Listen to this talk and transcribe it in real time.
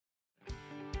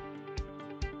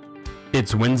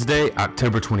It's Wednesday,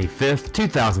 October 25th,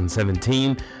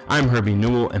 2017. I'm Herbie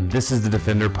Newell, and this is the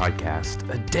Defender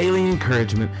Podcast, a daily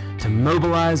encouragement to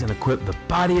mobilize and equip the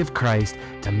body of Christ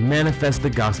to manifest the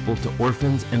gospel to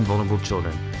orphans and vulnerable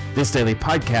children. This daily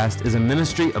podcast is a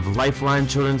ministry of Lifeline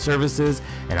Children's Services,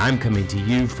 and I'm coming to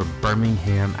you from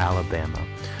Birmingham, Alabama.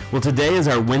 Well, today is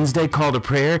our Wednesday call to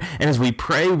prayer, and as we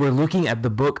pray, we're looking at the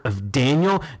book of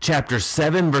Daniel, chapter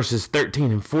 7, verses 13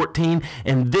 and 14,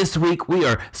 and this week we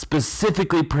are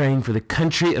specifically praying for the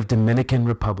country of Dominican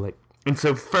Republic. And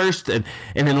so first, and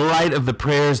in light of the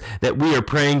prayers that we are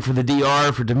praying for the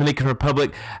DR, for Dominican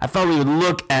Republic, I thought we would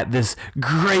look at this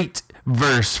great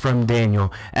verse from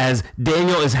Daniel. As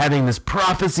Daniel is having this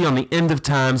prophecy on the end of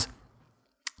times,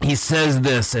 he says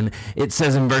this, and it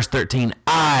says in verse 13,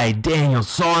 I, Daniel,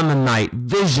 saw in the night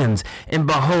visions, and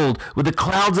behold, with the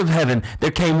clouds of heaven, there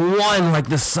came one like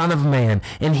the Son of Man,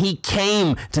 and he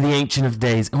came to the Ancient of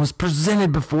Days, and was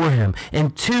presented before him,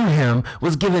 and to him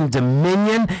was given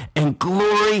dominion and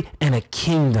glory and a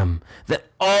kingdom, that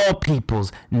all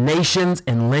peoples, nations,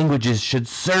 and languages should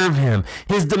serve him.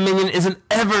 His dominion is an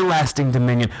everlasting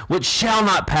dominion, which shall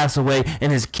not pass away,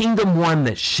 and his kingdom one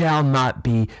that shall not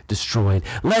be destroyed.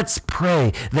 Let's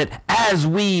pray that as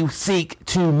we seek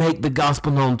to make the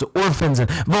gospel known to orphans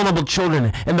and vulnerable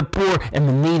children and the poor and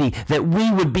the needy, that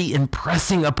we would be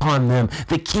impressing upon them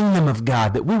the kingdom of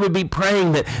God, that we would be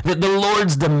praying that the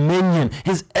Lord's dominion,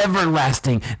 his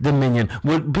everlasting dominion,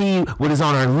 would be what is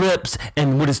on our lips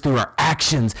and what is through our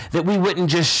actions. That we wouldn't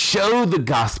just show the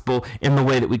gospel in the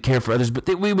way that we care for others, but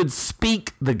that we would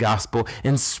speak the gospel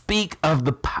and speak of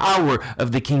the power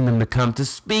of the kingdom to come, to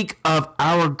speak of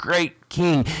our great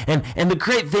King. And the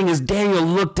great thing is Daniel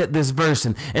looked at this verse,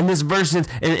 and this verse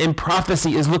in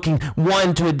prophecy is looking,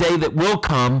 one, to a day that will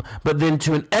come, but then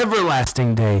to an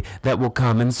everlasting day that will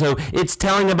come. And so it's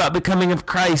telling about the coming of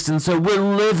Christ. And so we're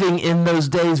living in those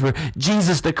days where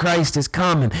Jesus the Christ has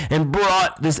come and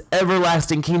brought this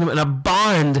everlasting kingdom and a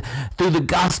bond through the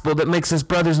gospel that makes us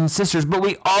brothers and sisters. But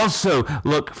we also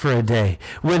look for a day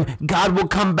when God will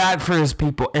come back for his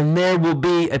people, and there will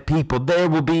be a people, there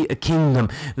will be a kingdom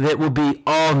that will be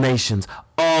all nations,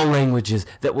 all languages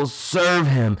that will serve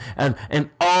him,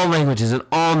 and all languages and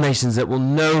all nations that will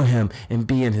know him and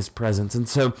be in his presence. And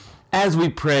so as we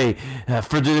pray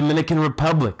for the Dominican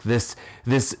Republic, this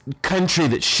country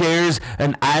that shares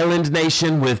an island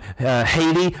nation with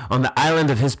Haiti on the island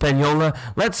of Hispaniola,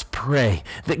 let's pray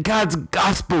that God's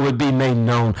gospel would be made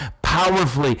known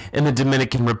powerfully in the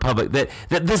Dominican Republic, that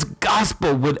this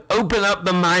gospel would open up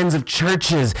the minds of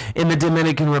churches in the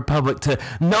Dominican Republic to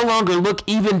no longer look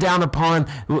even down upon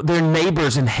their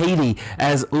neighbors in Haiti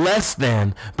as less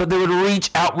than, but they would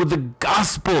reach out with the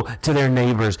gospel to their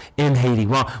neighbors in Haiti.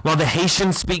 While the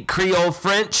Haitians speak Creole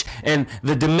French and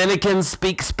the Dominicans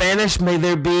speak Spanish, may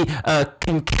there be a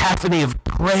cacophony of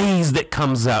praise that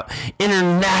comes up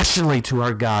internationally to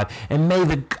our God, and may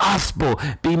the gospel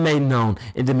be made known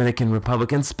in Dominican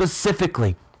Republic. And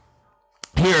specifically,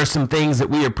 here are some things that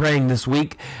we are praying this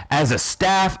week as a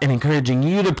staff and encouraging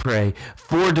you to pray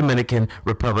for Dominican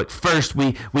Republic. First,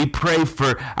 we pray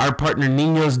for our partner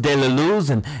Niños de la Luz,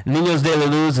 and Niños de la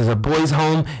Luz is a boys'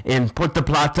 home in Puerto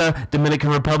Plata, Dominican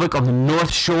Republic, on the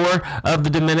north shore of the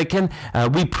Dominican.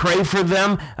 We pray for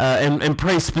them and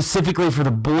pray specifically for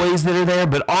the boys that are there,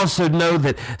 but also know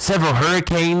that several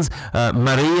hurricanes,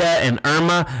 Maria and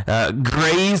Irma,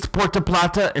 grazed Puerto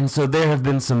Plata, and so there have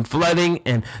been some flooding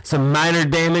and some minor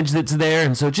damage that's there.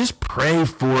 And so just pray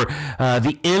for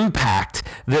the impact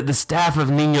that the staff of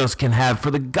Niños can have for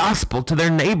the gospel to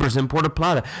their neighbors in Puerto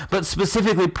Plata. But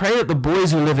specifically pray that the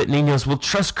boys who live at Niños will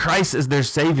trust Christ as their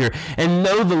Savior and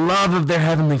know the love of their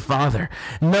Heavenly Father.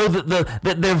 Know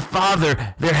that their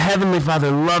Father, their Heavenly Father,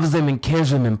 loves them and cares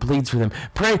for them and pleads for them.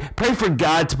 Pray for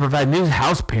God to provide new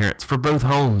house parents for both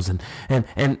homes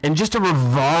and just a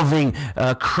revolving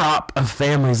crop of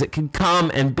families that can come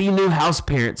and be new house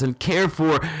parents and care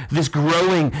for this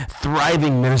growing,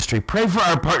 thriving ministry. Pray for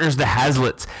our partners, the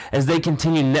Haslets, as they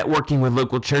continue networking with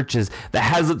local churches. The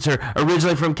Haslets are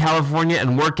originally from California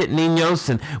and work at Niños,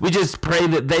 and we just pray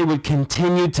that they would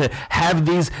continue to have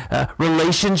these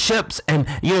relationships, and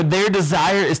their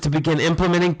desire is to begin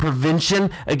implementing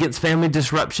prevention against family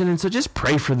disruption. And so just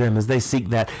pray for them as they seek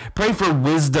that. Pray for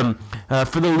wisdom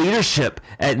for the leadership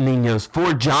at Niños,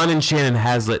 for John and Shannon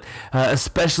Haslett,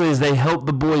 especially as they help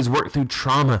the boys work through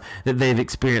trauma that they've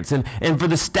experienced. And for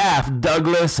the staff,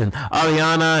 Douglas and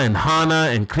Ariana and Hannah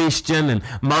Juliana and Christian and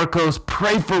Marcos.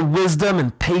 Pray for wisdom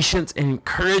and patience and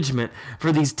encouragement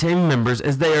for these team members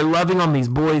as they are loving on these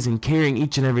boys and caring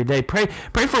each and every day. Pray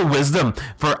for wisdom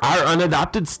for our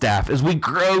unadopted staff as we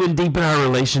grow and deepen our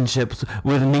relationships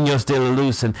with Niños de la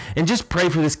Luz. And just pray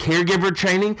for this caregiver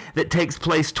training that takes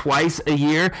place twice a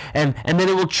year, and that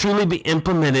it will truly be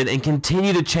implemented and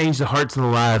continue to change the hearts and the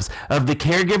lives of the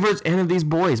caregivers and of these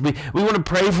boys. We want to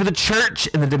pray for the church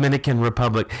in the Dominican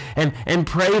Republic and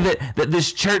pray that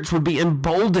this church would be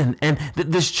emboldened and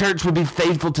that this church would be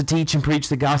faithful to teach and preach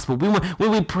the gospel.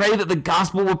 We pray that the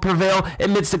gospel will prevail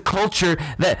amidst a culture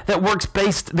that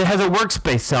has a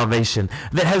works-based salvation,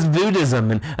 that has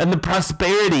voodooism and the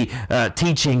prosperity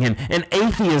teaching and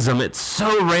atheism. It's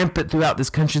so rampant throughout this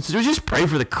country. So just pray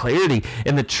for the clarity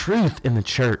and the truth in the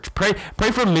church. Pray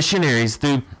for missionaries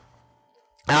through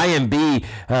IMB,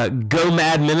 Go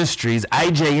Mad Ministries,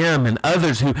 IJM, and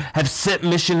others who have sent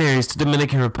missionaries to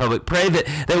Dominican Republic. Pray that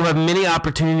they will have many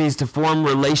opportunities to form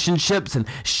relationships and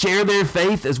share their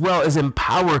faith, as well as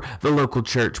empower the local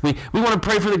church. We want to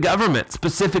pray for the government,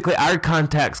 specifically our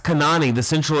contacts, Kanani, the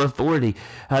central authority.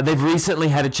 They've recently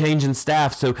had a change in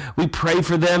staff, so we pray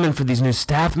for them and for these new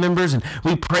staff members, and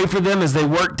we pray for them as they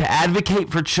work to advocate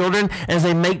for children, as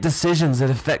they make decisions that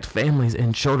affect families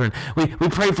and children. We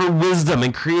pray for wisdom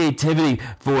and creativity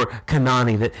for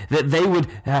Kanani, that they would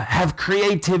have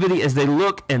creativity as they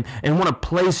look and want to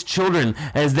place children,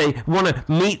 as they want to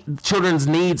meet children's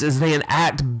needs, as they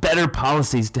enact better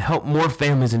policies to help more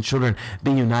families and children be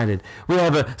united. We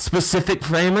have a specific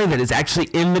family that is actually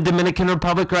in the Dominican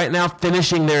Republic right now,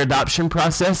 finishing their adoption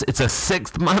process. It's a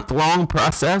 6-month-long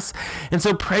process, and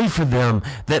so pray for them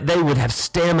that they would have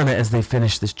stamina as they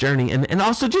finish this journey, and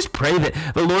also just pray that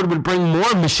the Lord would bring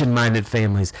more mission-minded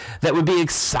families that would be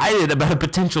excited about a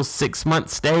potential 6-month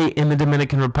stay in the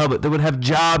Dominican Republic, that would have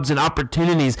jobs and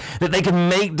opportunities, that they can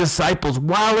make disciples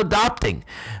while adopting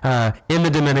in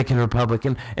the Dominican Republic.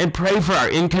 And pray for our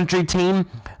in-country team,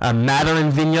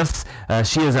 Madeline Viñas.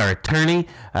 She is our attorney,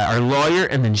 our lawyer,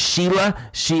 and then Sheila.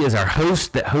 She is our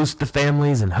host that hosts the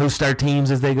families and hosts our teams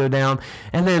as they go down.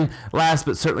 And then last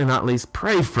but certainly not least,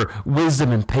 pray for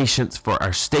wisdom and patience for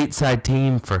our stateside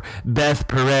team, for Beth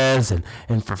Perez and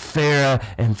for Farah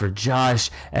and for Josh,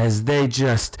 as they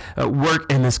just work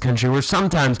in this country where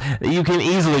sometimes you can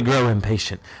easily grow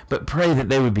impatient. But pray that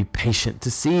they would be patient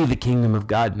to see the kingdom of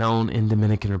God known in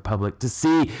Dominican Republic, to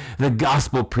see the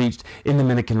gospel preached in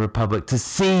Dominican Republic, to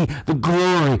see the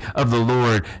glory of the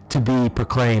Lord to be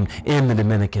proclaimed in the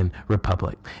Dominican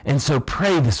Republic. And so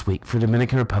pray this week for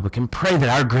Dominican Republic, and pray that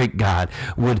our great God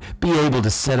would be able to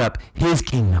set up his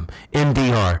kingdom in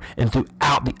DR and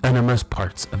throughout the uttermost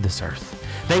parts of this earth.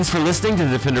 Thanks for listening to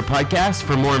the Defender Podcast.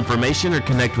 For more information or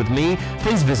connect with me,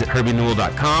 please visit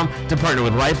herbienewell.com. To partner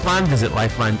with Lifeline, visit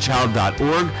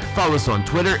lifelinechild.org. Follow us on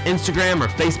Twitter, Instagram, or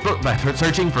Facebook by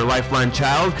searching for Lifeline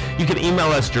Child. You can email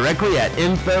us directly at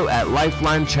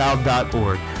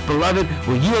info@lifelinechild.org. Beloved,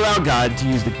 will you allow God to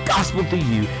use the gospel through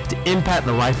you to impact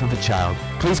the life of a child?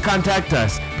 Please contact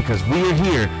us, because we are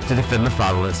here to defend the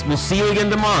fatherless. We'll see you again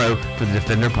tomorrow for the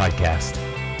Defender Podcast.